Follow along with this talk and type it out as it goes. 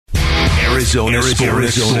Arizona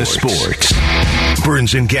Sports.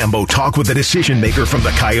 Burns and Gambo talk with a decision maker from the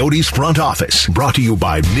Coyotes front office. Brought to you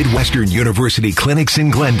by Midwestern University Clinics in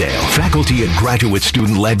Glendale. Faculty and graduate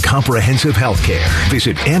student-led comprehensive health care.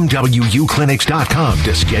 Visit MWUclinics.com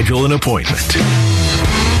to schedule an appointment.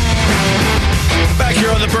 Back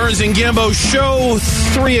here on the Burns and Gambo Show,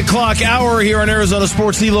 3 o'clock hour here on Arizona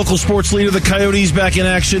Sports, the local sports leader. The Coyotes back in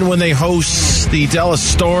action when they host the Dallas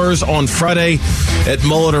Stars on Friday at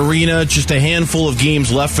Mullet Arena. Just a handful of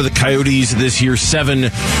games left for the Coyotes this year,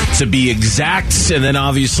 7 to be exact. And then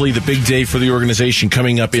obviously the big day for the organization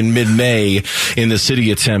coming up in mid-May in the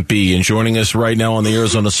city of Tempe. And joining us right now on the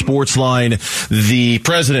Arizona Sports Line, the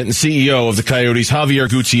president and CEO of the Coyotes, Javier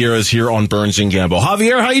Gutierrez, here on Burns and Gambo.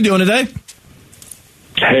 Javier, how you doing today?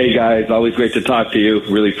 Hey, guys. Always great to talk to you.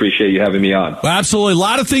 Really appreciate you having me on. Well, absolutely. A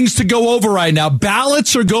lot of things to go over right now.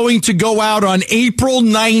 Ballots are going to go out on April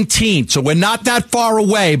 19th, so we're not that far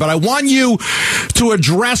away. But I want you to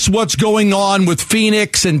address what's going on with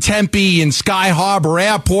Phoenix and Tempe and Sky Harbor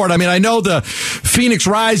Airport. I mean, I know the Phoenix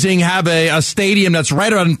Rising have a stadium that's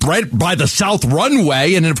right by the South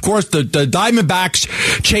Runway. And, of course, the Diamondbacks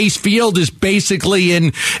Chase Field is basically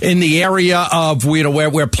in the area of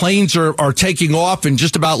where planes are taking off and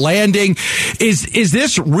just about landing. Is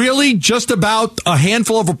this really just about a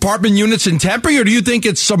handful of apartment units in Tempe, or do you think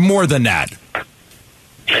it's some more than that?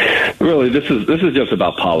 Really, this is just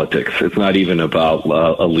about politics. It's not even about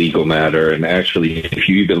a legal matter. And actually, if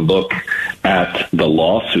you even look at the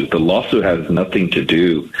lawsuit has nothing to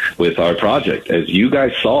do with our project. As you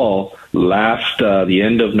guys saw the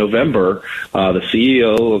end of November, the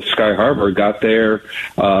CEO of Sky Harbor got there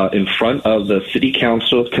in front of the City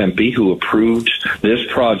Council of Tempe, who approved this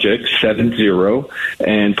project 7-0,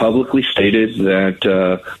 and publicly stated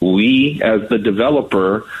that we, as the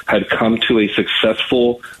developer, had come to a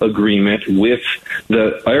successful agreement with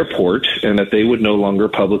the airport and that they would no longer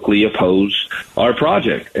publicly oppose our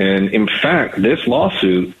project. And in fact, this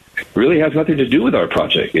lawsuit really has nothing to do with our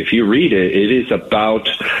project. If you read it, it is about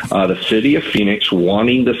the city of Phoenix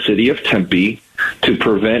wanting the city of Tempe to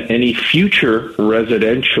prevent any future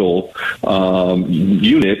residential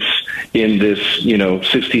units in this,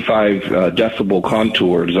 65 decibel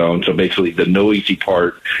contour zone. So basically the noisy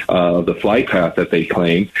part of the flight path that they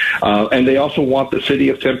claim. And they also want the city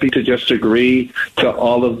of Tempe to just agree to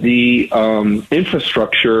all of the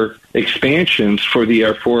infrastructure expansions for the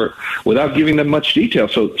airport without giving them much detail.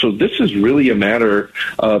 So this is really a matter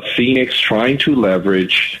of Phoenix trying to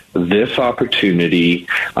leverage this opportunity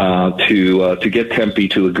to get Tempe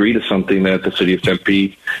to agree to something that the city of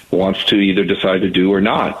Tempe wants to either decide to do or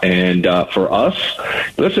not. And for us,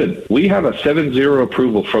 listen, we have a 7-0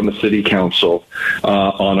 approval from the city council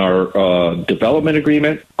on our development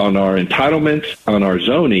agreement, on our entitlements, on our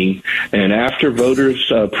zoning. And after voters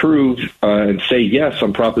approve and say yes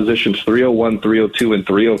on propositions 301, 302, and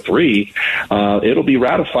 303, it'll be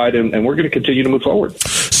ratified, and we're going to continue to move forward.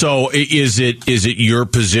 So is it your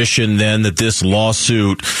position then that this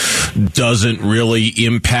lawsuit doesn't really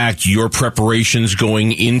impact your preparations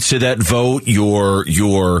going into that vote?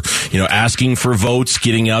 You're asking for votes,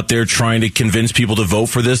 getting out there, trying to convince people to vote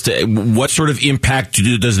for this. What sort of impact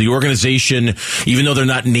does the organization, even though they're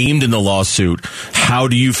not named in the lawsuit, how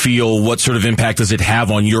do you feel? What sort of impact does it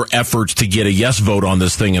have on your efforts to get a yes vote on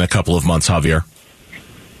this thing in a couple of months, Javier?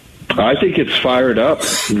 I think it's fired up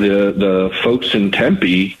the folks in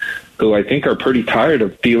Tempe, who I think are pretty tired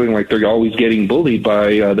of feeling like they're always getting bullied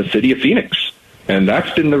by the city of Phoenix. And that's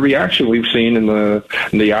been the reaction we've seen in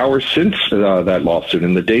the hours since that lawsuit,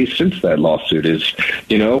 and the days since that lawsuit is,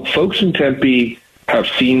 folks in Tempe have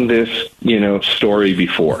seen this, story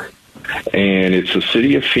before. And it's the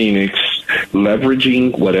city of Phoenix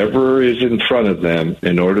leveraging whatever is in front of them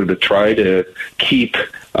in order to try to keep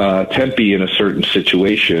Tempe in a certain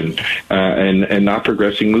situation and not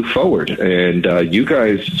progressing, move forward. And you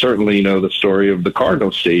guys certainly know the story of the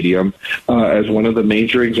Cardinal Stadium as one of the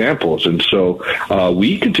major examples. And so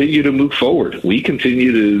we continue to move forward. We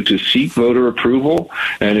continue to seek voter approval.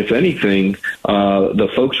 And if anything, the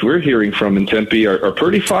folks we're hearing from in Tempe are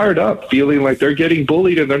pretty fired up, feeling like they're getting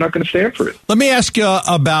bullied and they're not going to stand for it. Let me ask you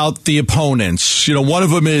about the opponents. One of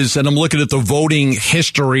them is, and I'm looking at the voting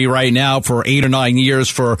history right now for 8 or 9 years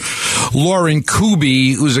for Lauren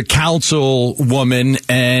Kuby, who's a councilwoman,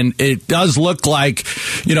 and it does look like,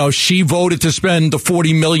 she voted to spend the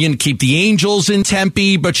 $40 million to keep the Angels in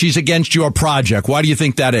Tempe, but she's against your project. Why do you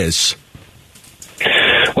think that is?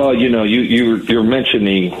 Well, you're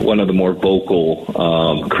mentioning one of the more vocal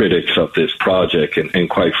critics of this project, and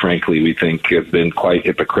quite frankly, we think have been quite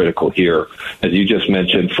hypocritical here. As you just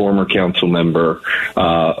mentioned, former council member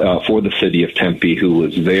for the city of Tempe, who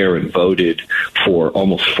was there and voted for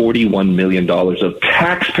almost $41 million of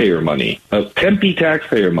taxpayer money, of Tempe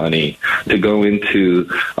taxpayer money, to go into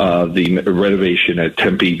the renovation at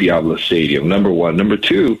Tempe Diablo Stadium. Number one. Number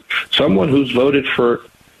two, someone who's voted for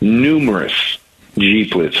numerous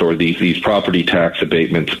Jeeplets or these property tax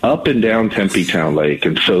abatements up and down Tempe Town Lake.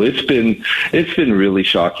 And so it's been really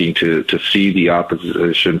shocking to see the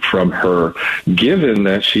opposition from her, given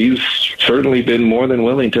that she's certainly been more than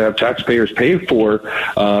willing to have taxpayers pay for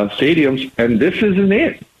stadiums. And this isn't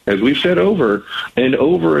it. As we've said over and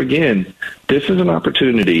over again, this is an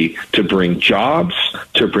opportunity to bring jobs,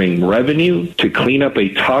 to bring revenue, to clean up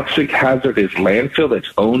a toxic, hazardous landfill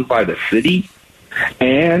that's owned by the city,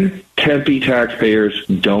 and Tempe taxpayers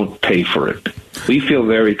don't pay for it. We feel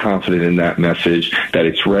very confident in that message, that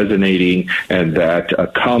it's resonating, and that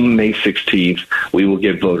come May 16th, we will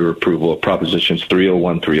get voter approval of Propositions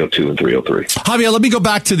 301, 302, and 303. Javier, let me go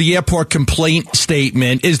back to the airport complaint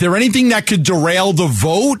statement. Is there anything that could derail the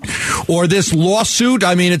vote or this lawsuit?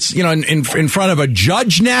 I mean, it's in front of a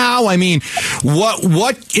judge now. I mean,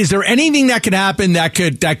 what is there anything that could happen that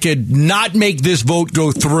could not make this vote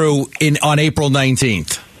go through on April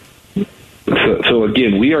 19th? So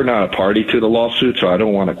again, we are not a party to the lawsuit, so I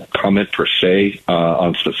don't want to comment per se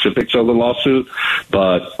on specifics of the lawsuit.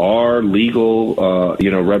 But our legal,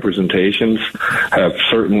 representations have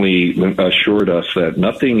certainly assured us that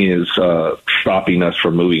nothing is stopping us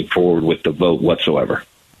from moving forward with the vote whatsoever.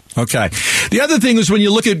 Okay. The other thing is when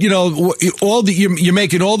you look at, you're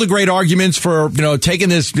making all the great arguments for, taking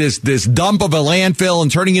this dump of a landfill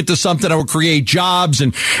and turning it into something that will create jobs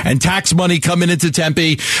and tax money coming into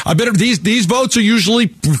Tempe. I bet these votes are usually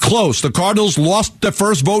close. The Cardinals lost the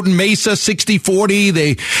first vote in Mesa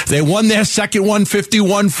 60-40. They won their second one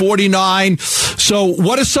 51-49. So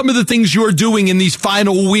what are some of the things you're doing in these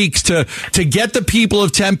final weeks to get the people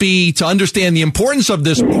of Tempe to understand the importance of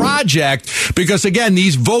this project? Because again,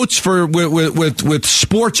 these votes with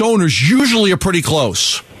sports owners usually are pretty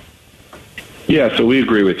close. Yeah, so we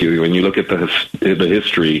agree with you. When you look at the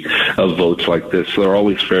history of votes like this, they're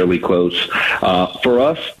always fairly close. For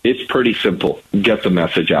us, it's pretty simple. Get the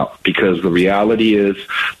message out, because the reality is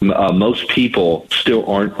most people still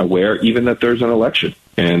aren't aware even that there's an election.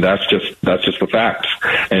 And that's just the facts.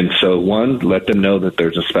 And so, one, let them know that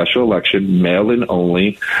there's a special election, mail-in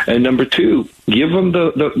only. And number two, give them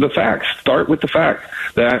the facts. Start with the fact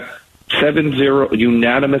that 7-0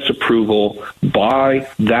 unanimous approval by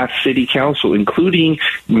that city council, including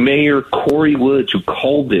Mayor Corey Woods, who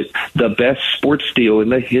called it the best sports deal in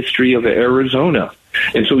the history of Arizona.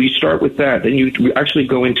 And so you start with that. Then you actually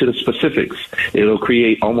go into the specifics. It'll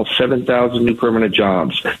create almost 7,000 new permanent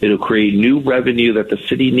jobs. It'll create new revenue that the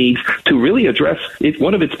city needs to really address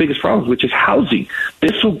one of its biggest problems, which is housing.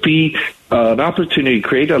 This will be an opportunity to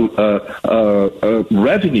create a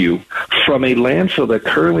revenue from a landfill that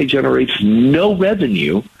currently generates no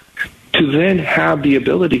revenue, to then have the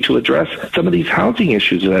ability to address some of these housing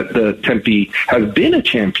issues that the Tempe has been a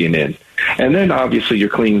champion in. And then obviously you're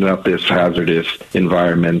cleaning up this hazardous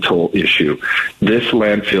environmental issue. This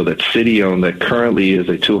landfill that's city-owned that currently is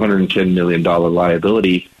a $210 million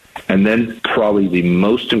liability. And then probably the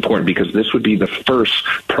most important, because this would be the first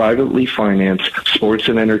privately financed sports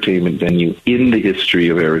and entertainment venue in the history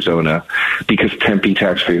of Arizona, because Tempe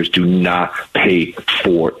taxpayers do not pay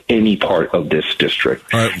for any part of this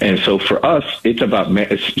district. Right. And so for us, it's about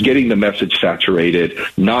getting the message saturated,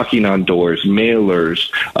 knocking on doors, mailers,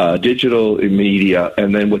 digital media,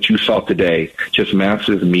 and then what you saw today, just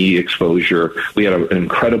massive media exposure. We had an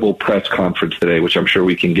incredible press conference today, which I'm sure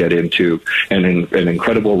we can get into, and an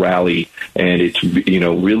incredible rally. And it's,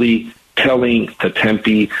 really telling the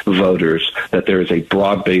Tempe voters that there is a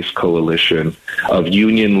broad-based coalition of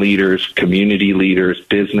union leaders, community leaders,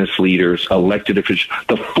 business leaders, elected officials,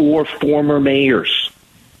 the four former mayors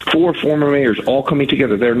all coming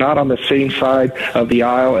together. They're not on the same side of the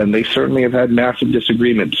aisle, and they certainly have had massive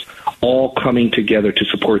disagreements, all coming together to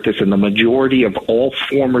support this. And the majority of all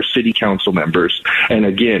former city council members, and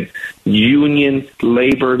again, union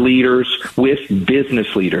labor leaders with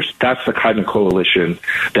business leaders. That's the kind of coalition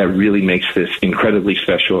that really makes this incredibly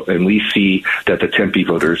special. And we see that the Tempe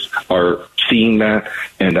voters are seeing that,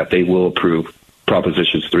 and that they will approve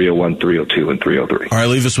Propositions 301, 302, and 303. All right,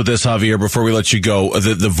 leave us with this, Javier, before we let you go.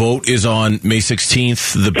 The vote is on May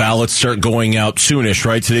 16th. The ballots start going out soonish,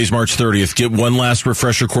 right? Today's March 30th. Get one last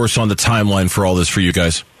refresher course on the timeline for all this for you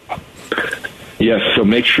guys. Yes, so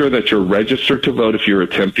make sure that you're registered to vote if you're a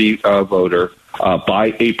Tempe voter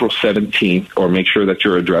by April 17th, or make sure that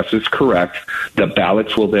your address is correct. The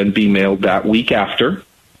ballots will then be mailed that week after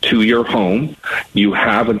to your home. You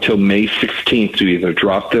have until May 16th to either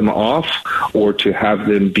drop them off or to have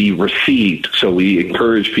them be received. So we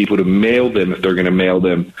encourage people to mail them if they're going to mail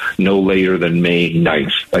them no later than May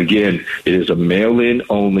 9th. Again, it is a mail-in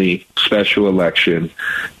only special election,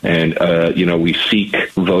 and we seek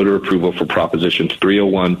voter approval for Propositions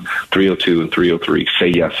 301, 302, and 303. Say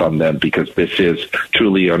yes on them, because this is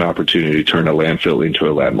truly an opportunity to turn a landfill into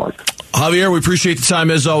a landmark. Javier, we appreciate the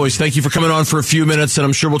time as always. Thank you for coming on for a few minutes, and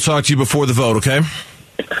I'm sure we'll talk to you before the vote, okay?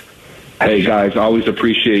 Hey, guys, always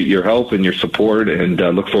appreciate your help and your support, and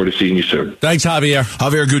look forward to seeing you soon. Thanks, Javier.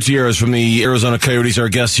 Javier Gutierrez from the Arizona Coyotes, our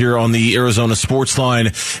guest here on the Arizona Sports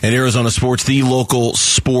Line and Arizona Sports, the local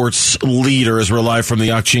sports leader, as we're live from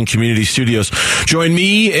the Ak-Chin Community Studios. Join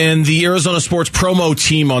me and the Arizona Sports promo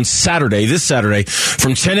team on this Saturday,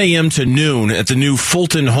 from 10 a.m. to noon at the new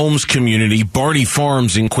Fulton Homes Community, Barney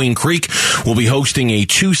Farms in Queen Creek. We'll be hosting a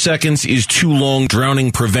 2 seconds is too long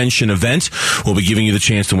drowning prevention event. We'll be giving you the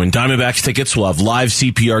chance to win Diamondback tickets. We'll have live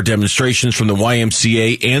CPR demonstrations from the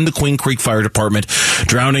YMCA and the Queen Creek Fire Department.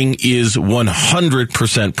 Drowning is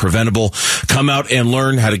 100% preventable. Come out and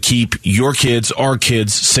learn how to keep your kids, our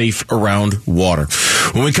kids, safe around water.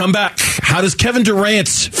 When we come back, how does Kevin Durant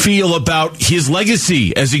feel about his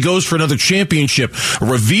legacy as he goes for another championship? A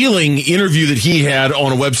revealing interview that he had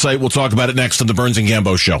on a website. We'll talk about it next on the Burns and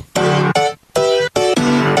Gambo Show.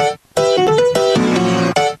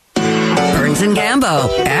 And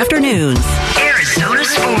Gambo, afternoons. Arizona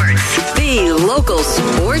Sports, the local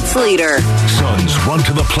sports leader. Suns run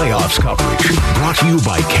to the playoffs coverage. Brought to you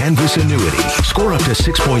by Canvas Annuity. Score up to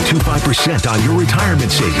 6.25% on your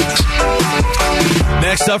retirement savings.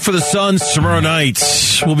 Next up for the Suns tomorrow night,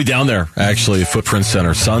 we'll be down there, actually, at Footprint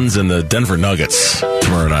Center. Suns and the Denver Nuggets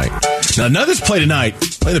tomorrow night. Now, Nuggets play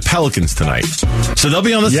the Pelicans tonight. So they'll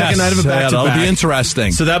be on the second night of a back-to-back. That'll be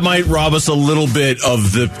interesting. So that might rob us a little bit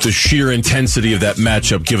of the sheer intensity of that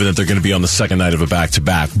matchup, given that they're going to be on the second night of a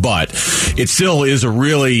back-to-back. But it still is a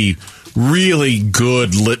really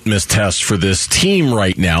good litmus test for this team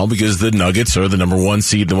right now, because the Nuggets are the number one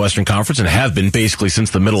seed in the Western Conference and have been basically since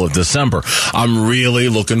the middle of December. I'm really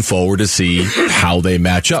looking forward to see how they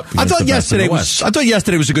match up. I thought yesterday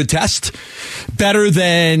was a good test. Better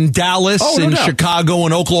than Dallas and Chicago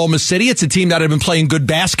and Oklahoma City. It's a team that had been playing good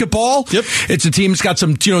basketball. Yep. It's a team that's got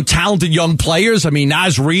some talented young players. I mean,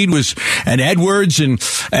 Naz Reid and Edwards and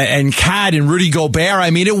Kat and Rudy Gobert.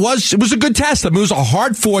 I mean, it was a good test. I mean, it was a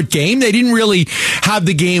hard-fought game. They didn't really have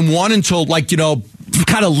the game won until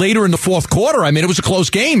kind of later in the fourth quarter. I mean, it was a close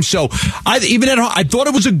game. So I thought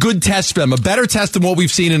it was a good test for them, a better test than what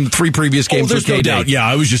we've seen in the three previous games. There's no doubt. Yeah,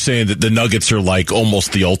 I was just saying that the Nuggets are like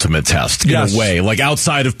almost the ultimate test in a way. Like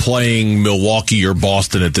outside of playing Milwaukee or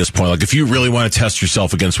Boston at this point, like if you really want to test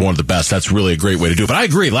yourself against one of the best, that's really a great way to do it. But I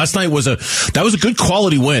agree. Last night was a good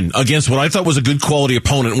quality win against what I thought was a good quality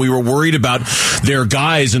opponent. We were worried about their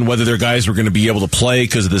guys and whether their guys were going to be able to play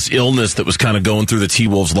because of this illness that was kind of going through the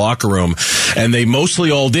T-Wolves locker room, and they mostly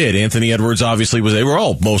all did. Anthony Edwards obviously they were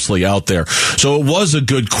all mostly out there. So it was a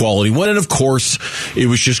good quality win, and of course it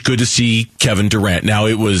was just good to see Kevin Durant. Now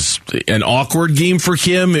it was an awkward game for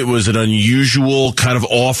him. It was an unusual kind of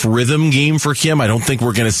off rhythm game for him. I don't think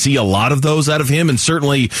we're going to see a lot of those out of him, and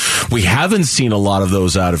certainly we haven't seen a lot of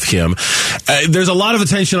those out of him. There's a lot of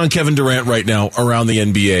attention on Kevin Durant right now around the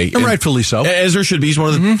NBA. And rightfully so. As there should be. He's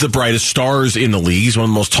one of the brightest stars in the league. He's one of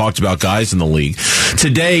the most talked about guys in the league.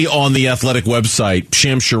 Today on the Athletic website,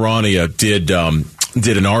 Shams Charania did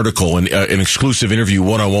an article, an exclusive interview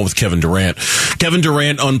one-on-one with Kevin Durant. Kevin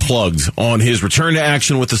Durant unplugged on his return to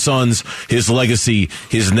action with the Suns, his legacy,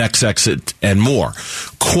 his next exit, and more.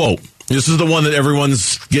 Quote, this is the one that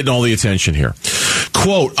everyone's getting all the attention here.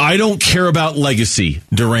 Quote, I don't care about legacy,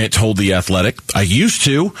 Durant told The Athletic. I used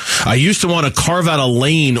to want to carve out a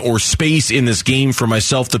lane or space in this game for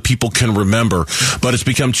myself that people can remember, but it's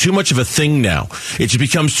become too much of a thing now. It just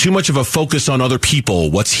becomes too much of a focus on other people.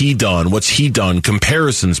 What's he done?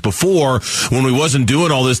 Comparisons. Before, when we wasn't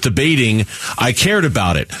doing all this debating, I cared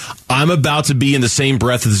about it. I'm about to be in the same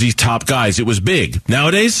breath as these top guys. It was big.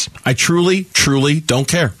 Nowadays, I truly, truly don't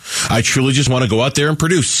care. I truly just want to go out there and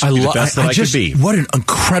produce. Be the best that I could be. What an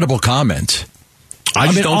incredible comment. I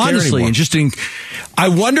just don't care anymore. Interesting. I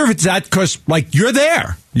wonder if it's that because, like, you're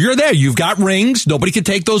there. You're there. You've got rings. Nobody can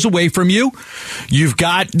take those away from you. You've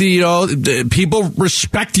got, the people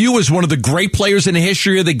respect you as one of the great players in the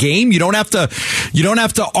history of the game. You don't have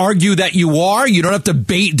to argue that you are. You don't have to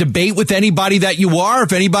debate with anybody that you are.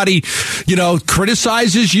 If anybody,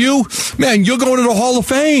 criticizes you, man, you're going to the Hall of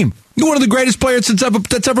Fame. You're one of the greatest players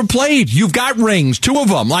that's ever played. You've got rings, 2 of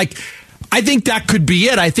them. Like, I think that could be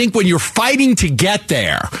it. I think when you're fighting to get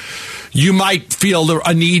there, you might feel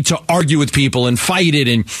a need to argue with people and fight it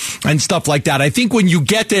and stuff like that. I think when you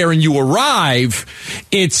get there and you arrive,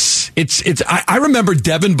 I remember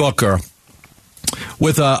Devin Booker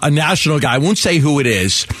with a national guy. I won't say who it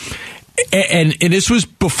is. And this was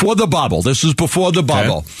before the bubble.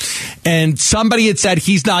 Okay. And somebody had said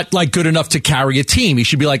he's not like good enough to carry a team. He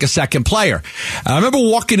should be like a second player. I remember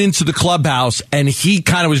walking into the clubhouse and he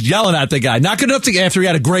kind of was yelling at the guy. Not good enough after he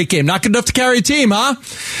had a great game. Not good enough to carry a team, huh?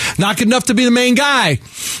 Not good enough to be the main guy.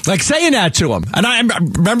 Like saying that to him. And I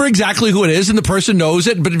remember exactly who it is and the person knows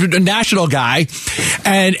it, but a national guy.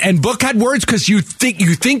 And Book had words because you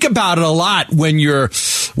think about it a lot when you're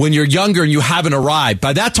younger and you haven't arrived.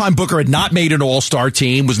 By that time, Booker had not made an all-star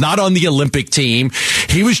team, was not on the Olympic team.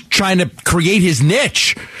 He was trying to create his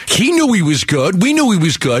niche. He knew he was good. We knew he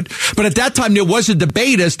was good. But at that time, there was a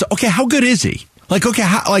debate as to, okay, how good is he? Like, okay,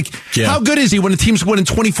 how good is he when the team's winning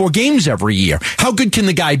 24 games every year? How good can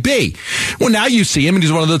the guy be? Well, now you see him, and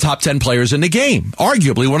he's one of the top 10 players in the game.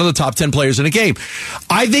 Arguably one of the top 10 players in the game.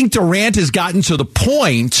 I think Durant has gotten to the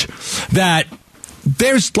point that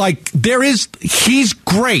he's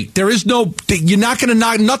great. There is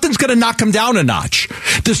nothing's going to knock him down a notch.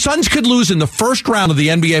 The Suns could lose in the first round of the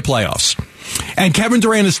NBA playoffs. And Kevin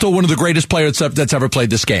Durant is still one of the greatest players that's ever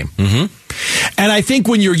played this game. Mm-hmm. And I think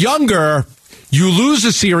when you're younger, you lose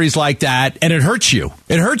a series like that and it hurts you.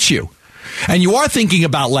 And you are thinking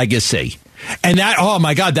about legacy. And that, oh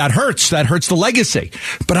my God, that hurts. That hurts the legacy.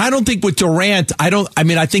 But I don't think with Durant, I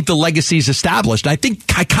think the legacy is established. I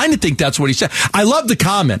kind of think that's what he said. I love the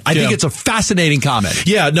comment. I think it's a fascinating comment.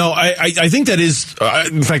 Yeah, no, I think that is,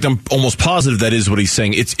 in fact, I'm almost positive that is what he's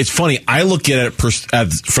saying. It's funny. I look at it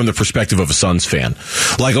from the perspective of a Suns fan.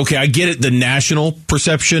 Like, okay, I get it. The national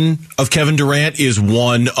perception of Kevin Durant is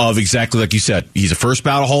one of exactly like you said. He's a first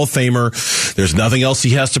ballot Hall of Famer. There's nothing else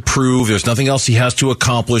he has to prove. There's nothing else he has to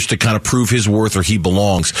accomplish to kind of prove his worth or he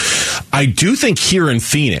belongs. I do think here in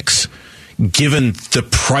Phoenix, given the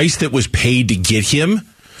price that was paid to get him,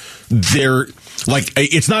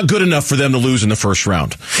 it's not good enough for them to lose in the first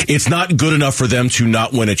round. It's not good enough for them to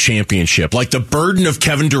not win a championship. Like the burden of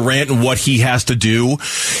Kevin Durant and what he has to do,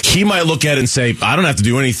 he might look at it and say, I don't have to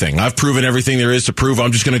do anything. I've proven everything there is to prove.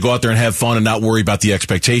 I'm just going to go out there and have fun and not worry about the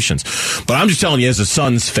expectations. But I'm just telling you, as a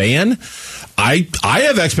Suns fan, I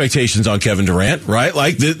have expectations on Kevin Durant, right?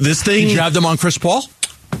 Like this thing. Did you have them on Chris Paul?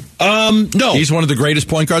 No. He's one of the greatest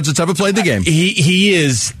point guards that's ever played the game. He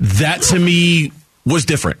is. That to me was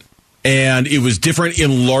different. And it was different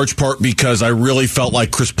in large part because I really felt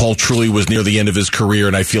like Chris Paul truly was near the end of his career,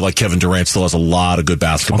 and I feel like Kevin Durant still has a lot of good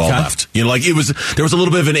basketball left. There was a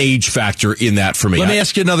little bit of an age factor in that for me. Let me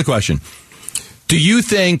ask you another question. Do you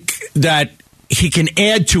think that he can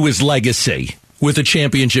add to his legacy with a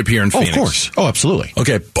championship here in Phoenix? Of course. Oh, absolutely.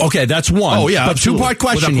 Okay, that's one. Oh, yeah, but two-part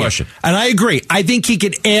question here. And I agree. I think he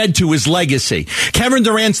could add to his legacy. Kevin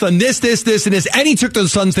Durant's done this, and this, and he took the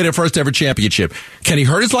Suns to their first ever championship. Can he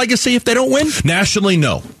hurt his legacy if they don't win? Nationally,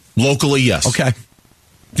 no. Locally, yes. Okay.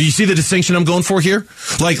 Do you see the distinction I'm going for here?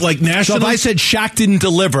 Like nationally? So if I said Shaq didn't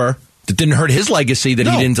deliver, that didn't hurt his legacy that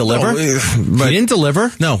he didn't deliver? No, he didn't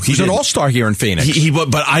deliver? No. He was an all-star here in Phoenix.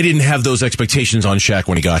 But I didn't have those expectations on Shaq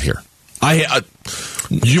when he got here.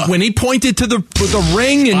 When he pointed to the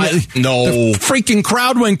ring and the freaking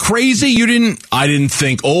crowd went crazy, you didn't. I didn't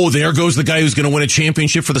think, there goes the guy who's going to win a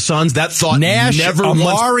championship for the Suns. That thought Nash, never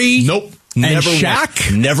Amari, once. Nope, never and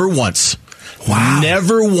Shaq. Never once. Wow.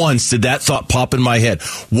 Never once did that thought pop in my head.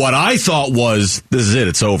 What I thought was, this is it.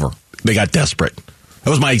 It's over. They got desperate. That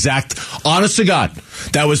was my exact, honest to God,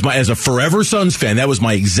 as a forever Suns fan, that was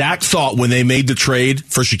my exact thought when they made the trade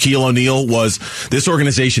for Shaquille O'Neal was, this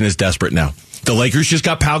organization is desperate now. The Lakers just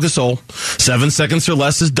got Pau Gasol. 7 seconds or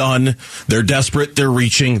less is done. They're desperate. They're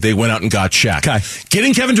reaching. They went out and got Shaq. Okay.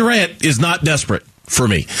 Getting Kevin Durant is not desperate for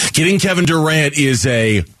me. Getting Kevin Durant is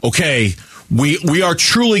We are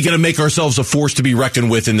truly going to make ourselves a force to be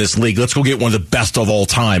reckoned with in this league. Let's go get one of the best of all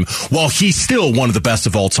time. While he's still one of the best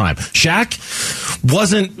of all time. Shaq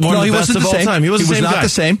wasn't one of the best of all time. He was not the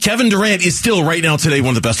same. Kevin Durant is still right now today one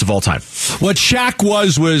of the best of all time. What Shaq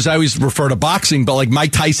was I always refer to boxing, but like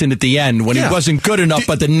Mike Tyson at the end when he wasn't good enough,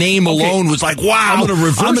 but the name alone was like, wow, I'm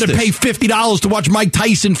going to pay $50 to watch Mike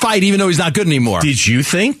Tyson fight, even though he's not good anymore. Did you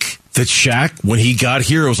think that Shaq, when he got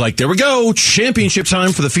here, it was like, there we go, championship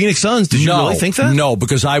time for the Phoenix Suns? Did you really think that? No,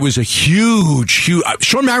 because I was a huge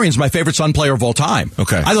Sean Marion's my favorite Sun player of all time.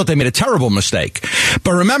 Okay. I thought they made a terrible mistake.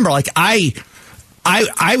 But remember, like, I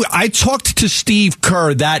talked to Steve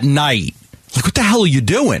Kerr that night. Like, what the hell are you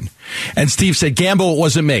doing? And Steve said, Gambo, it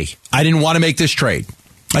wasn't me. I didn't want to make this trade.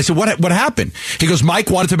 I said, what happened? He goes, Mike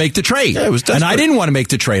wanted to make the trade. Yeah, it was desperate. And I didn't want to make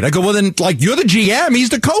the trade. I go, well, then, like, you're the GM. He's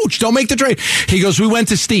the coach. Don't make the trade. He goes, we went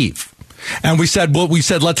to Steve. And we said,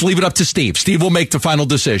 let's leave it up to Steve. Steve will make the final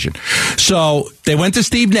decision. So they went to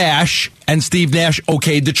Steve Nash, and Steve Nash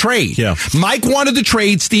okayed the trade. Yeah. Mike wanted to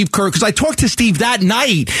trade Steve Kerr, because I talked to Steve that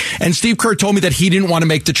night, and Steve Kerr told me that he didn't want to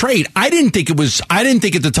make the trade. I didn't think at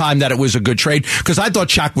the time that it was a good trade, because I thought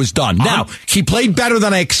Shaq was done. Now, he played better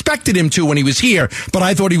than I expected him to when he was here, but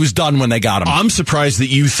I thought he was done when they got him. I'm surprised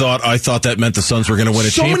that I thought that meant the Suns were going to win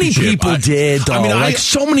a championship. So many people did, though.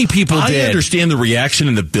 So many people did. I understand the reaction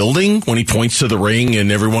in the building when he points to the ring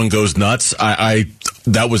and everyone goes nuts.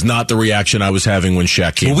 That was not the reaction I was having when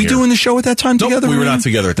Shaq came here. Were we doing the show at that time together? We were not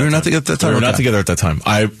together at that time. We were not together at that time? We were not together at that time.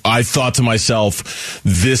 I thought to myself,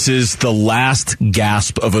 this is the last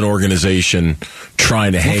gasp of an organization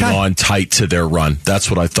trying to hang on tight to their run. That's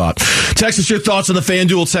what I thought. Text us your thoughts on the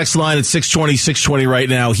FanDuel text line at 620 right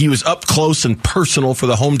now. He was up close and personal for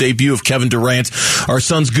the home debut of Kevin Durant. Our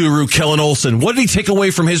Suns guru, Kellen Olson. What did he take away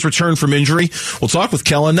from his return from injury? We'll talk with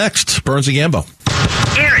Kellen next. Burns and Gambo.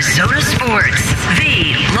 Arizona Sports,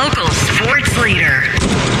 the local sports leader.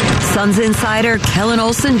 Suns insider Kellen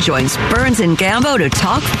Olson joins Burns and Gambo to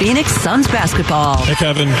talk Phoenix Suns basketball. Hey,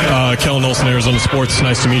 Kevin. Kellen Olson, Arizona Sports.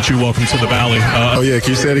 Nice to meet you. Welcome to the Valley. Can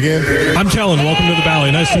you say it again? I'm Kellen. Welcome to the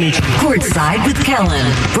Valley. Nice to meet you. Courtside with Kellen.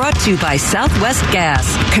 Brought to you by Southwest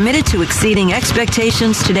Gas. Committed to exceeding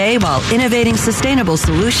expectations today while innovating sustainable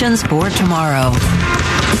solutions for tomorrow.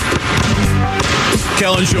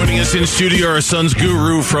 Kellen joining us in studio, our Suns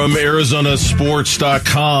guru from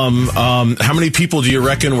ArizonaSports.com. How many people do you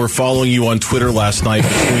reckon were following you on Twitter last night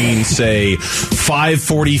between, say,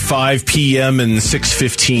 5:45 p.m. and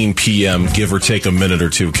 6:15 p.m., give or take a minute or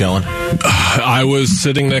two, Kellen? I was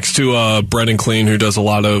sitting next to Brendan Clean, who does a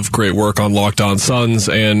lot of great work on Locked On Suns,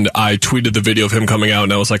 and I tweeted the video of him coming out,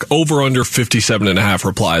 and I was like, over under 57.5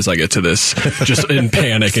 replies I get to this, just in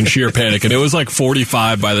panic and sheer panic. And it was like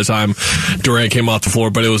 45 by the time Durant came off the floor,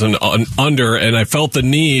 but it was an under, and I felt the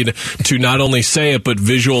need to not only say it, but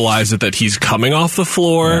visualize it, that he's coming off the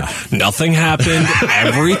floor, nothing happened,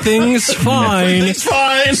 everything's fine. Everything's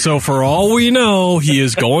fine. So for all we know, he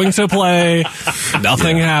is going to play.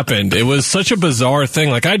 Nothing happened. It was such a bizarre thing.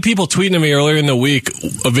 Like, I had people tweeting at me earlier in the week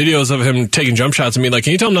videos of him taking jump shots and me like,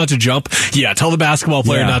 can you tell him not to jump? Yeah, tell the basketball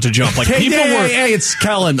player not to jump. Like, hey, it's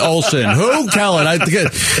Kellen Olson. Who? Kellen.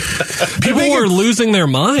 People were losing their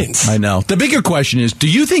minds. I know. The bigger question is, do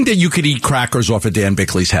you think that you could eat crackers off of Dan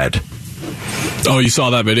Bickley's head? Oh, you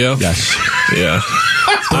saw that video? Yes. Yeah.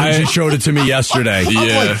 I showed it to me yesterday.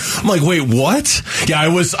 Yeah. I'm like, wait, what? Yeah, I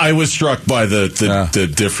was struck by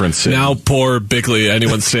the difference. Now, poor Bickley,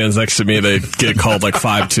 anyone stands next to me, they get called like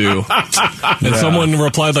 5'2". And someone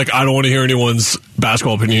replied like, I don't want to hear anyone's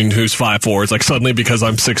basketball opinion who's 5'4". It's like, suddenly because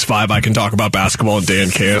I'm 6'5", I can talk about basketball and Dan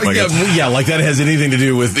can't. Like, like that has anything to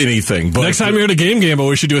do with anything. But next time you're at a game, Gambo,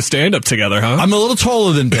 we should do a stand-up together, huh? I'm a little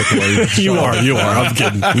taller than Bickley. You are. I'm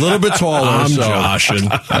kidding. A little bit taller. I'm joshing.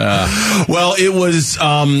 Well, it was,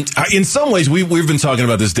 in some ways, we've been talking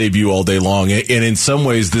about this debut all day long, and in some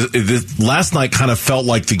ways, this last night kind of felt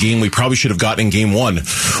like the game we probably should have gotten in game 1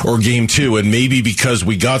 or game 2, and maybe because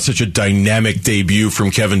we got such a dynamic debut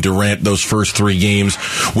from Kevin Durant those first 3 games,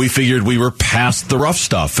 we figured we were past the rough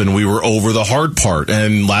stuff and we were over the hard part.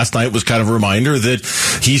 And last night was kind of a reminder that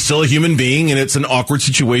he's still a human being, and it's an awkward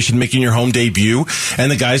situation making your home debut.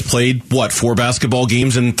 And the guy's played, 4 basketball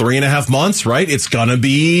games in 3.5 months, right? It's going to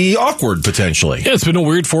be awkward, potentially. Yeah, it's been a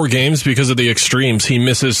weird 4 games because of the extremes. He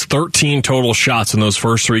misses 13 total shots in those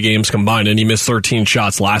first 3 games combined, and he missed 13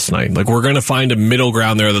 shots last night. Like, we're going to find a middle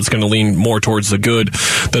ground there that's going to lean more towards the good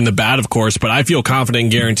than the bad, of course. But I feel confident in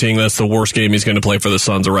guaranteeing that's the worst game he's going to to play for the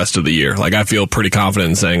Suns the rest of the year. Like, I feel pretty confident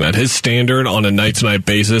in saying that. His standard on a night-to-night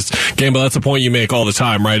basis, Gambo, that's the point you make all the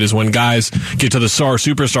time, right, is when guys get to the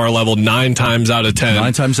superstar level 9 times out of 10.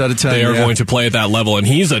 9 times out of 10, they are going to play at that level, and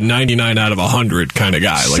he's a 99 out of 100 kind of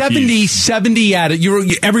guy. Like 70 out of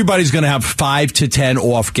everybody's going to have 5 to 10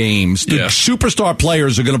 off games. The superstar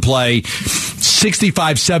players are going to play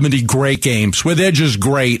 65, 70 great games where they're just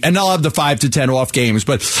great, and they'll have the 5 to 10 off games.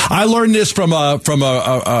 But I learned this from a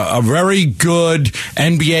very good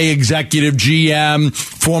NBA executive, GM,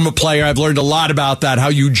 former player. I've learned a lot about that, how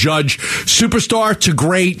you judge superstar to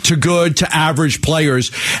great to good to average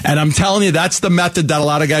players. And I'm telling you, that's the method that a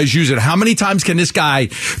lot of guys use it. How many times can this guy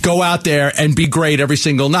go out there and be great every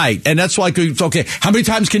single night? And that's like, okay, how many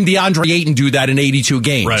times can DeAndre Ayton do that in 82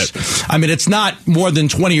 games? Right. I mean, it's not more than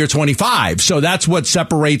 20 or 25. So that's what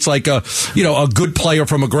separates like a good player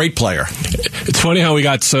from a great player. It's funny how we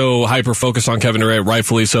got so hyper-focused on Kevin Durant,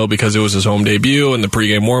 rightfully so, because it was his home debut and the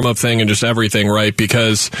pregame warm-up thing and just everything, right?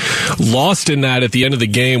 Because lost in that at the end of the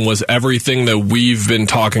game was everything that we've been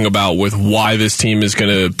talking about with why this team is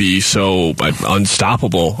going to be so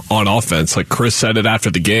unstoppable on offense. Like Chris said it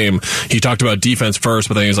after the game. He talked about defense first,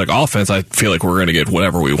 but then he's like, offense, I feel like we're going to get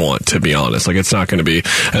whatever we want, to be honest. Like, it's not going to be.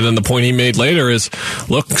 And then the point he made later is,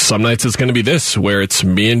 look, some nights it's going to be this, where it's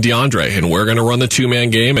me and DeAndre, and we're going to run the 2-man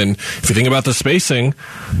game. And if you think about the spacing,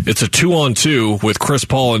 it's a 2-on-2 with Chris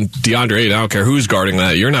Paul and DeAndre Ayton. I don't care who's guarding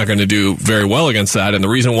that. You're not going to do very well against that. And the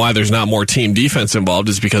reason why there's not more team defense involved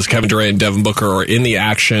is because Kevin Durant and Devin Booker are in the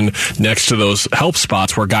action next to those help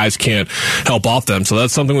spots where guys can't help off them. So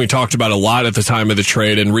that's something we talked about a lot at the time of the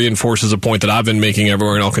trade, and reinforces a point that I've been making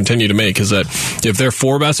everywhere and I'll continue to make, is that if their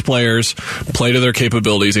 4 best players play to their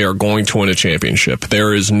capabilities, they are going to win a championship.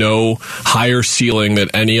 There is no higher ceiling that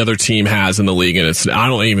any other team has in the league, and I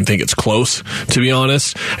don't even think it's close, to be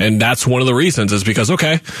honest. And that's one of the reasons, is because,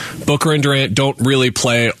 okay, Booker and Durant don't really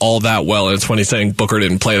play all that well. And it's funny saying Booker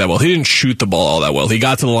didn't play that well. He didn't shoot the ball all that well. He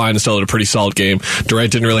got to the line and still had a pretty solid game.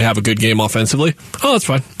 Durant didn't really have a good game offensively. Oh, that's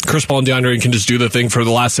fine. Chris Paul and DeAndre can just do the thing for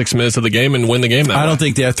the last 6 minutes of the game and win the game that way. I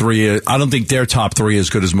don't think their top 3 is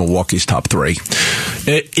good as Milwaukee's top 3.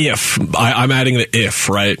 I'm adding the if,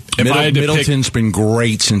 right? Middleton's been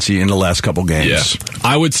great in the last couple games. Yeah.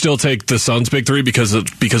 I would still take the Suns' big 3 because of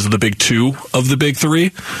the big 2 of the big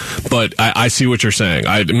 3. But I see what you're saying.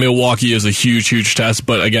 Milwaukee is a huge, huge test.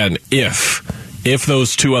 But again, if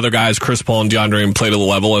those 2 other guys, Chris Paul and DeAndre, play to the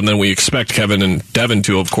level, and then we expect Kevin and Devin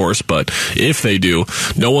to, of course, but if they do,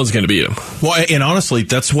 no one's going to beat them. Well, and honestly,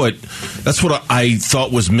 that's what I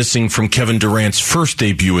thought was missing from Kevin Durant's first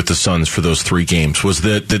debut with the Suns for those 3 games, was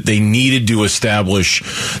that they needed to establish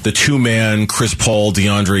the 2-man Chris Paul,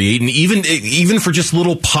 DeAndre Ayton, even for just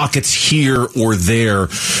little pockets here or there,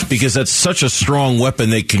 because that's such a strong weapon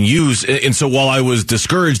they can use. And so while I was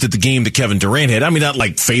discouraged at the game that Kevin Durant had, I mean, not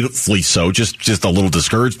like fatally so, just a little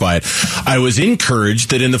discouraged by it, I was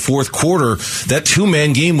encouraged that in the fourth quarter, that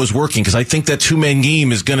 2-man game was working, because I think that 2-man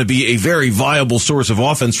game is going to be a very viable source of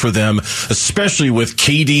offense for them, especially with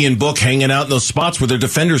KD and Book hanging out in those spots where their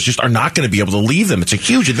defenders just are not going to be able to leave them. It's a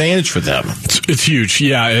huge advantage for them. It's huge,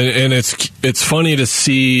 yeah, and it's funny to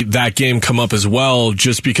see that game come up as well,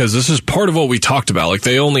 just because this is part of what we talked about. Like,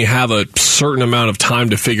 they only have a certain amount of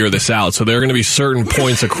time to figure this out, so there are going to be certain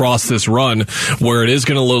points across this run where it is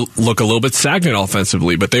going to look a little bit stagnant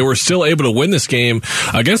offensively, but they were still able to win this game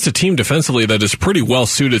against a team defensively that is pretty well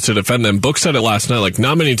suited to defend them. Book said it last night, like,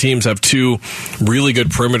 not many teams have 2 really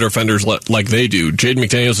good perimeter defenders like they do. Jaden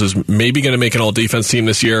McDaniels is maybe going to make an all-defense team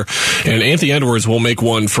this year, and Anthony Edwards will make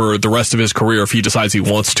one for the rest of his career if he decides he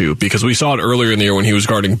wants to, because we saw it earlier in the year when he was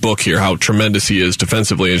guarding Book here, how tremendous he is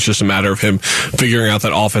defensively, and it's just a matter of him figuring out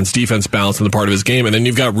that offense-defense balance in the part of his game, and then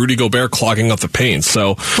you've got Rudy Gobert clogging up the paint.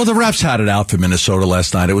 So, well, the refs had it out for Minnesota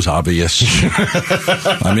last night. It was obvious.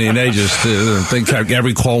 I mean, they just think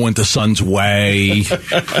every call went the Suns' way.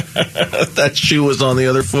 That shoe was on the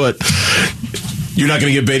other foot. You're not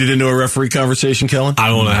going to get baited into a referee conversation, Kellen? I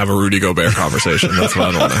don't want to have a Rudy Gobert conversation. That's what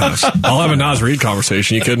I don't want to have. I'll have a Naz Reid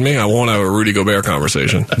conversation. You kidding me? I won't have a Rudy Gobert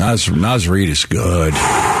conversation. Naz Reid is good.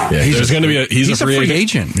 Yeah, he's going to be he's a free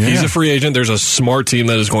agent. Yeah. He's a free agent. There's a smart team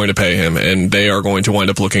that is going to pay him, and they are going to wind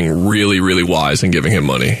up looking really, really wise and giving him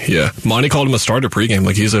money. Yeah, Monty called him a starter pregame.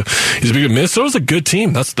 Like, he's a big. Minnesota's a good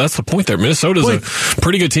team. That's the point there. Minnesota's a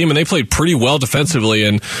pretty good team, and they played pretty well defensively,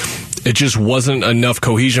 and it just wasn't enough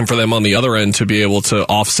cohesion for them on the other end to be able to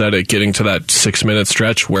offset it, getting to that 6-minute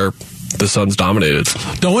stretch where the Suns dominated.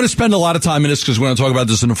 Don't want to spend a lot of time in this because we're going to talk about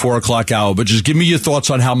this in the 4 o'clock hour, but just give me your thoughts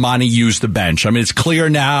on how Monty used the bench. I mean, it's clear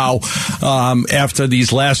now after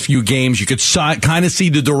these last few games, you could kind of see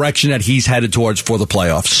the direction that he's headed towards for the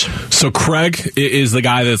playoffs. So Craig is the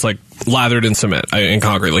guy that's like lathered in cement and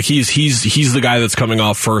concrete. Like he's the guy that's coming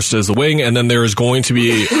off first as the wing, and then there is going to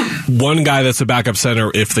be one guy that's a backup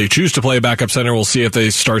center. If they choose to play a backup center, we'll see if they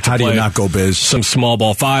start to play. How do you not go Biz? Some small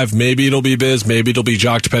ball 5. Maybe it'll be Biz. Maybe it'll be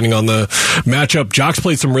Jock, depending on the matchup. Jock's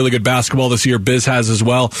played some really good basketball this year. Biz has as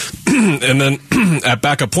well. And then at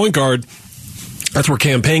backup point guard, that's where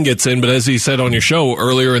Cam Payne gets in, but as he said on your show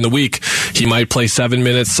earlier in the week, he might play 7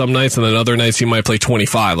 minutes some nights, and then other nights he might play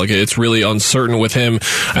 25. Like, it's really uncertain with him.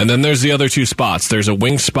 And then there's the other 2 spots. There's a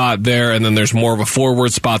wing spot there, and then there's more of a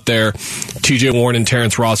forward spot there. TJ Warren and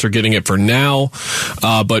Terrence Ross are getting it for now,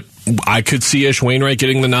 but I could see Ish Wainwright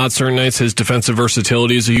getting the nod certain nights. His defensive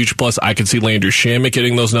versatility is a huge plus. I could see Landry Shamet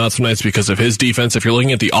getting those nods some nights because of his defense. If you're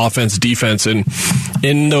looking at the offense, defense, and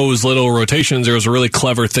in those little rotations, there was a really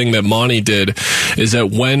clever thing that Monty did, is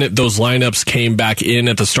that when those lineups came back in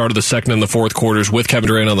at the start of the second and the fourth quarters with Kevin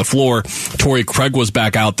Durant on the floor, Torrey Craig was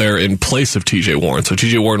back out there in place of TJ Warren. So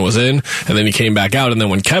TJ Warren was in, and then he came back out, and then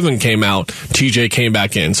when Kevin came out, TJ came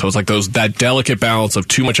back in. So it's like that delicate balance of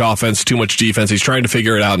too much offense, too much defense. He's trying to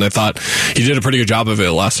figure it out, and I thought he did a pretty good job of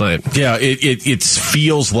it last night. Yeah, it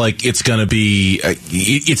feels like it's going to be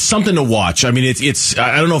it's something to watch. I mean, it's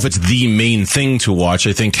I don't know if it's the main thing to watch.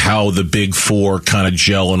 I think how the big 4 kind of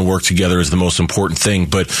gel and work together is the most important thing.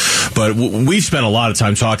 But we've spent a lot of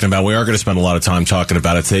time talking about. We are going to spend a lot of time talking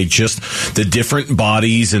about it today. Just the different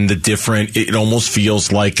bodies and the different. It almost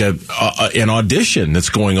feels like an audition that's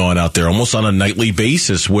going on out there, almost on a nightly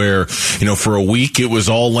basis. Where for a week it was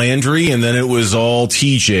all Landry, and then it was all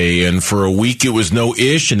TJ, and for a week it was no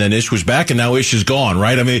Ish, and then Ish was back, and now Ish is gone,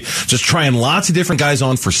 right? I mean, just trying lots of different guys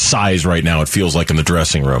on for size right now, it feels like, in the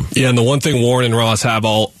dressing room. Yeah, and the one thing Warren and Ross have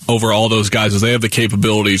over all those guys is they have the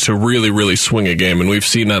capability to really, really swing a game, and we've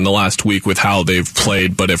seen that in the last week with how they've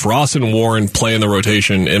played. But if Ross and Warren play in the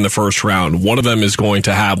rotation in the first round, one of them is going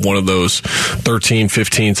to have one of those 13,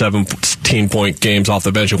 15, 17-point games off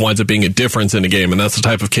the bench. It winds up being a difference in a game, and that's the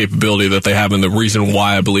type of capability that they have, and the reason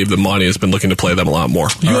why I believe that Monty has been looking to play them a lot more.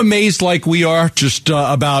 You amazed like we are just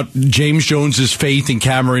about James Jones's faith in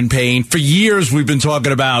Cameron Payne? For years we've been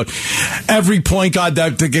talking about every point guard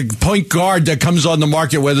that comes on the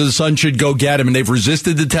market, whether the Suns should go get him, and they've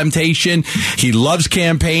resisted the temptation. He loves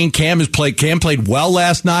Cam Payne. Cam played well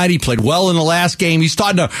last night. He played well in the last game. He's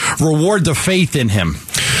starting to reward the faith in him.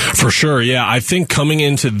 For sure, yeah. I think coming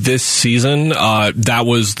into this season, that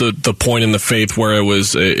was the point in the faith where it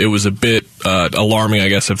was a bit alarming, I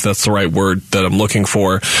guess, if that's the right word that I'm looking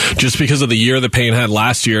for, just because of the year that Payne had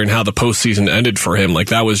last year and how the postseason ended for him. Like,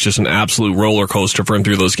 that was just an absolute roller coaster for him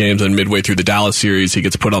through those games, and midway through the Dallas series, he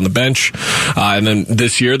gets put on the bench. And then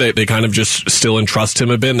this year, they kind of just still entrust him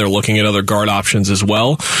a bit, and they're looking at other guard options as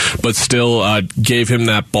well, but still gave him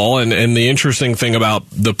that ball. And the interesting thing about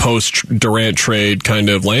the post-Durant trade kind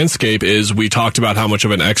of landscape is we talked about how much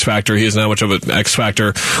of an X factor he is and how much of an X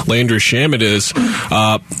factor Landry Shamet is.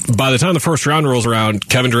 By the time the first round rolls around,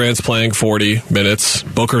 Kevin Durant's playing 40 minutes,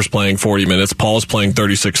 Booker's playing 40 minutes, Paul's playing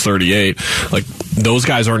 36-38. Like, those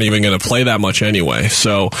guys aren't even going to play that much anyway.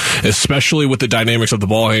 So, especially with the dynamics of the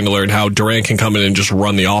ball handler and how Durant can come in and just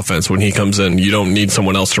run the offense when he comes in, you don't need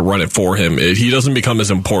someone else to run it for him. He doesn't become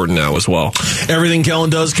as important now as well. Everything Kellen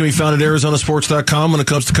does can be found at ArizonaSports.com when it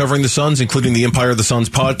comes to covering the Suns, including the Empire of the Suns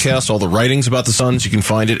podcast, all the writings about the Suns. You can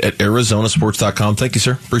find it at ArizonaSports.com. Thank you,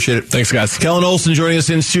 sir. Appreciate it. Thanks, guys. Kellen Olson joining us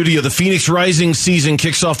in studio. The Phoenix Rising season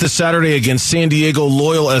kicks off this Saturday against San Diego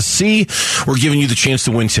Loyal SC. We're giving you the chance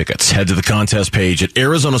to win tickets. Head to the contest page at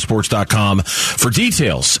ArizonaSports.com for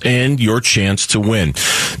details and your chance to win.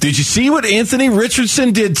 Did you see what Anthony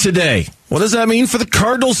Richardson did today? What does that mean for the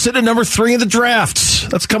Cardinals sitting at number 3 in the draft?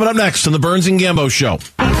 That's coming up next on the Burns and Gambo Show.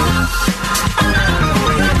 Burns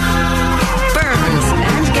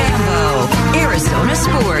and Gambo, Arizona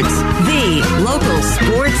Sports, the local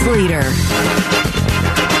sports leader.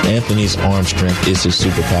 Anthony's arm strength is his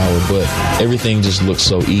superpower, but everything just looks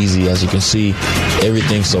so easy. As you can see,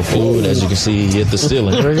 everything's so fluid. As you can see, he hit the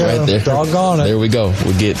ceiling right there. Doggone it. There we go.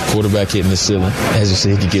 We get quarterback hitting the ceiling. As you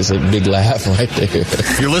see, he gets a big laugh right there.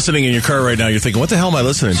 You're listening in your car right now. You're thinking, what the hell am I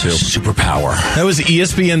listening to? Superpower. That was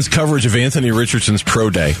ESPN's coverage of Anthony Richardson's pro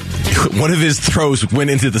day. One of his throws went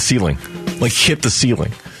into the ceiling, like hit the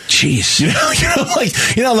ceiling. Jeez.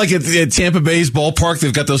 Like at Tampa Bay's ballpark,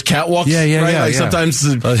 they've got those catwalks. Yeah. Sometimes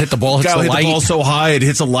hit the ball, hits the light. The ball so high it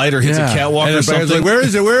hits a light or hits a catwalk or something. Like, where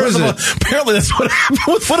is it? Where is it? Apparently, that's what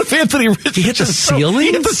happened with one of Anthony Richardson's. He hit the ceiling.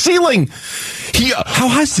 He hit the ceiling. How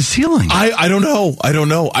high's the ceiling? I don't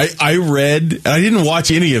know. I read, and I didn't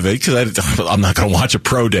watch any of it because I'm not going to watch a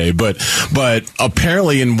pro day, but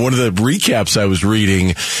apparently in one of the recaps I was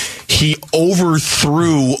reading, he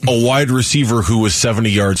overthrew a wide receiver who was 70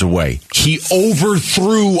 yards away. He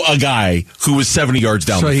overthrew a guy who was 70 yards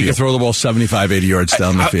down the field. So he could throw the ball 75, 80 yards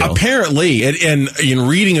down the field. Apparently, and in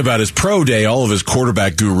reading about his pro day, all of his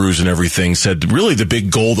quarterback gurus and everything said really the big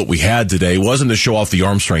goal that we had today wasn't to show off the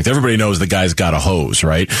arm strength. Everybody knows the guy's got a hose,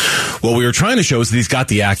 right? What we were trying to show is that he's got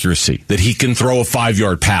the accuracy, that he can throw a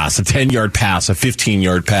 5-yard pass, a 10-yard pass, a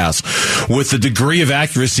 15-yard pass with the degree of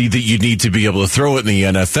accuracy that you need to be able to throw it in the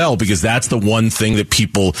NFL, because that's the one thing that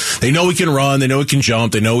people, they know he can run, they know he can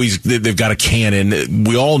jump, they know they've got a cannon.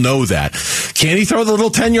 We all know that. Can he throw the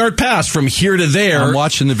little 10-yard pass from here to there? I'm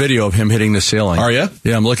watching the video of him hitting the ceiling. Are you?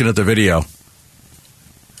 Yeah, I'm looking at the video.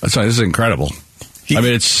 This is incredible. He's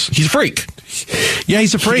a freak. Yeah,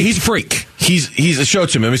 he's a freak. He's a freak. He's show it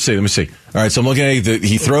to me. Let me see. All right, so I'm looking at it.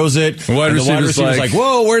 He throws it. The wide receiver's like,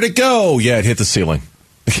 whoa, where'd it go? Yeah, it hit the ceiling.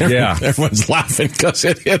 Yeah. Everyone's laughing because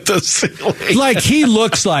it hit the ceiling. Like, he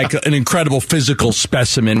looks like an incredible physical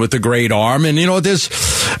specimen with a great arm. And, there's,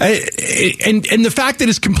 and the fact that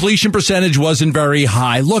his completion percentage wasn't very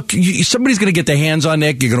high. Look, somebody's going to get their hands on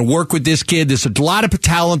Nick. You're going to work with this kid. There's a lot of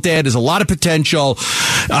talent there. There's a lot of potential.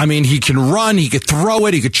 I mean, he can run. He could throw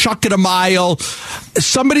it. He could chuck it a mile.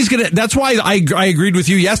 Somebody's going to, that's why I agreed with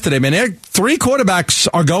you yesterday, man. 3 quarterbacks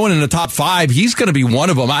are going in the top 5. He's going to be one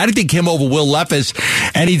of them. I think him over Will Levis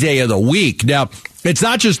any day of the week. Now, it's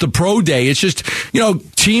not just the pro day. It's just,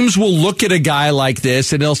 teams will look at a guy like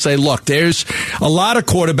this and they'll say, look, there's a lot of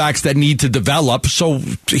quarterbacks that need to develop. So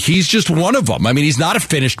he's just one of them. I mean, he's not a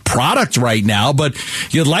finished product right now, but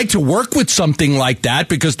you'd like to work with something like that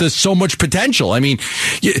because there's so much potential. I mean,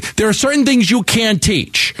 there are certain things you can't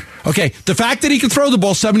teach. Okay. The fact that he can throw the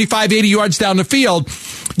ball 75, 80 yards down the field,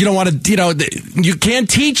 you don't want to, you can't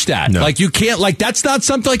teach that. No. Like, you can't, that's not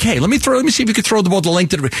something like, hey, let me see if you can throw the ball the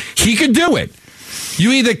length of it. He could do it.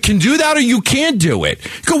 You either can do that or you can't do it.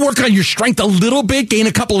 You can work on your strength a little bit, gain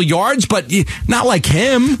a couple of yards, but not like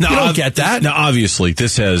him. No, you don't get that. Now, obviously,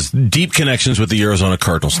 this has deep connections with the Arizona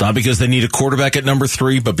Cardinals. Not because they need a quarterback at number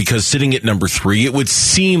 3, but because sitting at number 3, it would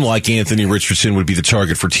seem like Anthony Richardson would be the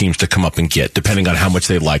target for teams to come up and get, depending on how much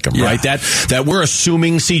they like him, right? That we're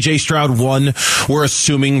assuming C.J. Stroud 1, we're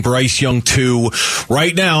assuming Bryce Young 2.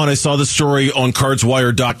 Right now, and I saw the story on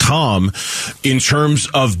cardswire.com, in terms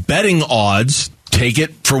of betting odds, take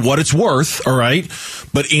it for what it's worth, all right?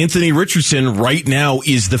 But Anthony Richardson right now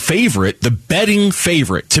is the favorite, the betting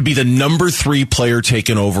favorite, to be the number 3 player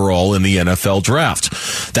taken overall in the NFL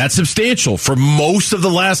draft. That's substantial. For most of the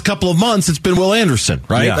last couple of months, it's been Will Anderson,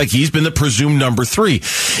 right? Yeah. Like, he's been the presumed number 3.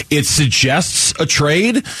 It suggests a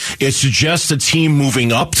trade. It suggests a team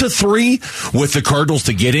moving up to 3 with the Cardinals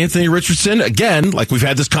to get Anthony Richardson. Again, like we've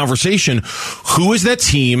had this conversation, who is that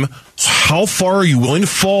team? How far are you willing to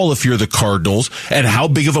fall if you're the Cardinals? And how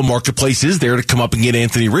big of a marketplace is there to come up and get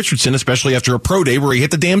Anthony Richardson, especially after a pro day where he hit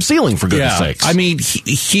the damn ceiling, for goodness sakes? I mean,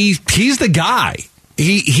 he's the guy.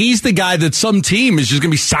 He's the guy that some team is just going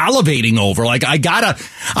to be salivating over. Like, I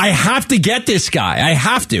have to get this guy. I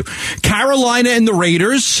have to. Carolina and the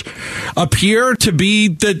Raiders appear to be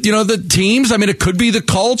the teams. I mean, it could be the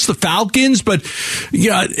Colts, the Falcons, but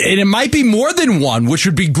and it might be more than one, which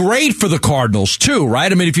would be great for the Cardinals too,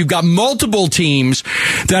 right? I mean, if you've got multiple teams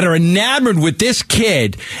that are enamored with this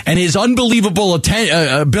kid and his unbelievable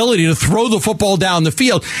ability to throw the football down the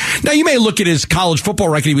field. Now, you may look at his college football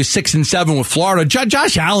record. He was 6-7 with Florida.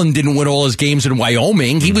 Josh Allen didn't win all his games in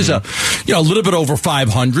Wyoming. He was a little bit over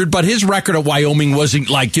 500, but his record at Wyoming wasn't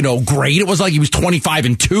great. It was like he was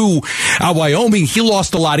 25-2 at Wyoming. He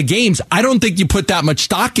lost a lot of games. I don't think you put that much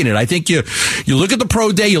stock in it. I think you look at the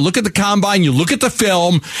pro day, you look at the combine, you look at the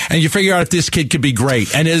film, and you figure out if this kid could be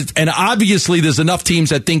great. And obviously there's enough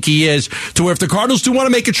teams that think he is to where if the Cardinals do want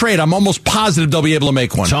to make a trade, I'm almost positive they'll be able to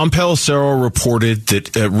make one. Tom Pelissero reported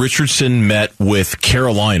that Richardson met with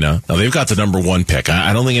Carolina. Now, they've got the number 1 pick. pick.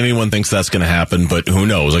 I don't think anyone thinks that's going to happen, but who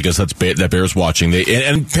knows? I guess that bears watching.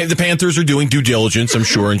 And the Panthers are doing due diligence, I'm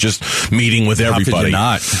sure, and just meeting with everybody.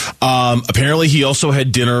 How could you not? Apparently, he also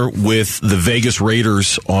had dinner with the Vegas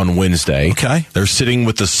Raiders on Wednesday. Okay. They're sitting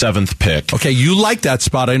with the 7th pick. Okay, you like that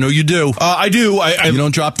spot. I know you do. I do. You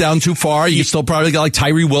don't drop down too far. You still probably got like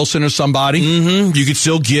Tyree Wilson or somebody. Mm-hmm. You could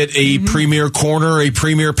still get a premier corner, a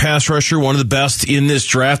premier pass rusher, one of the best in this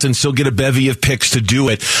draft, and still get a bevy of picks to do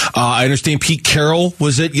it. I understand Pete Carroll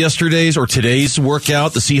was at yesterday's or today's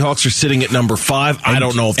workout. The Seahawks are sitting at number 5. I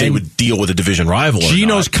don't know if they would deal with a division rival.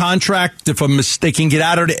 Gino's contract, if they can get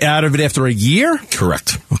out of it after a year?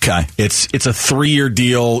 Correct. Okay. It's a 3-year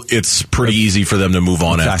deal. It's pretty easy for them to move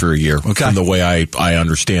on after a year, from the way I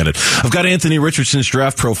understand it. I've got Anthony Richardson's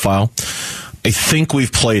draft profile. I think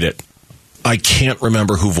we've played it. I can't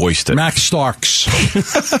remember who voiced it. Max Starks.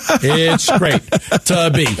 It's great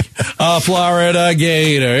to be a Florida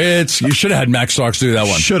Gator. You should have had Max Starks do that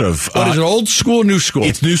one. Should have. What is it, old school, new school?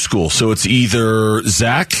 It's new school, so it's either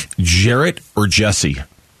Zach, Jarrett, or Jesse.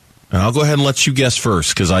 And I'll go ahead and let you guess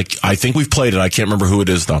first, because I think we've played it. I can't remember who it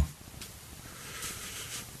is, though.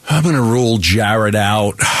 I'm going to rule Jarrett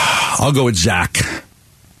out. I'll go with Zach.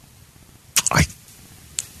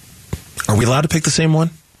 Are we allowed to pick the same one?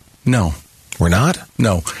 No. We're not?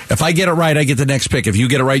 No. If I get it right, I get the next pick. If you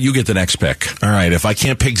get it right, you get the next pick. All right. If I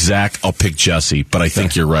can't pick Zach, I'll pick Jesse. But I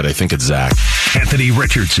think you're right. I think it's Zach. Anthony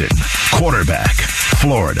Richardson, quarterback,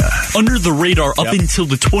 Florida. Under the radar up until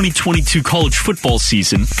the 2022 college football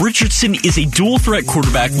season, Richardson is a dual-threat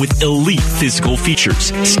quarterback with elite physical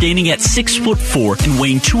features, standing at 6'4" and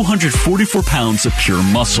weighing 244 pounds of pure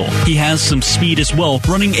muscle. He has some speed as well,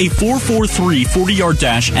 running a 4.43 40-yard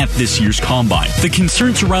dash at this year's combine. The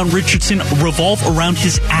concerns around Richardson revolve around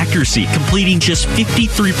his accuracy, completing just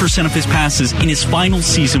 53% of his passes in his final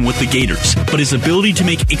season with the Gators. But his ability to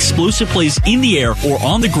make explosive plays in the air or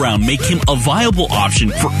on the ground make him a viable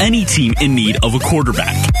option for any team in need of a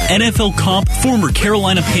quarterback. NFL comp, former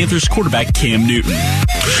Carolina Panthers quarterback Cam Newton.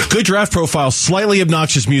 Good draft profile, slightly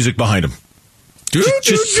obnoxious music behind him. Slightly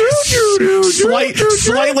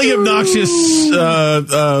obnoxious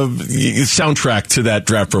soundtrack to that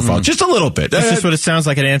draft profile. Just a little bit. That's just what it sounds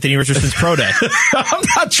like at Anthony Richardson's pro day. I'm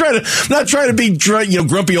not trying to be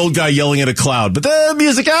grumpy old guy yelling at a cloud, but the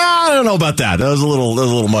music, I don't know about that. That was a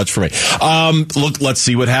little much for me. Look, let's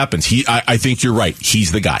see what happens. I think you're right.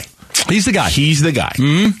 He's the guy. He's the guy.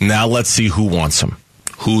 Mm-hmm. Now let's see who wants him.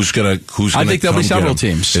 Who's gonna I think there'll be several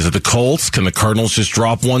teams. Is it the Colts? Can the Cardinals just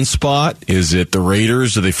drop one spot? Is it the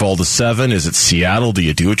Raiders? Do they fall to 7? Is it Seattle? Do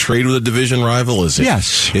you do a trade with a division rival?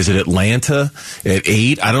 Yes. Is it Atlanta at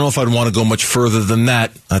 8? I don't know if I'd want to go much further than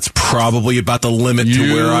that. That's probably about the limit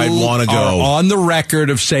to where I'd want to go. You are on the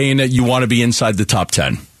record of saying that you want to be inside the top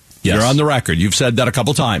 10. Yes. You're on the record. You've said that a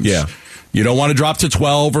couple times. Yeah. You don't want to drop to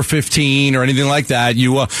 12 or 15 or anything like that.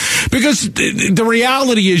 Because the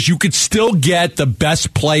reality is you could still get the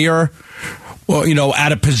best player,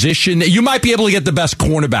 at a position. You might be able to get the best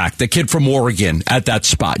cornerback, the kid from Oregon, at that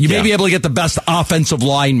spot. You may be able to get the best offensive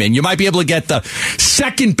lineman. You might be able to get the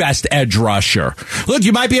second best edge rusher. Look,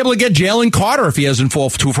 you might be able to get Jalen Carter if he doesn't fall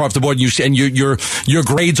too far off the board, and your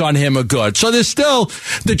grades on him are good. So there's still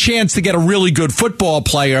the chance to get a really good football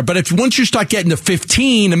player. But once you start getting to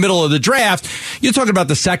 15, the middle of the draft, you're talking about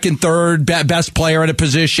the second, third best player in a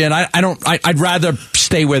position. I'd rather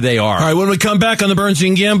stay where they are. All right, when we come back on the Burns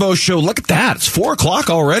and Gambo show, look at that. It's 4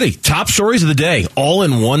 o'clock already. Top stories of the day, all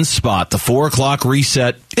in one spot. The 4 o'clock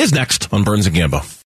reset is next on Burns and Gambo.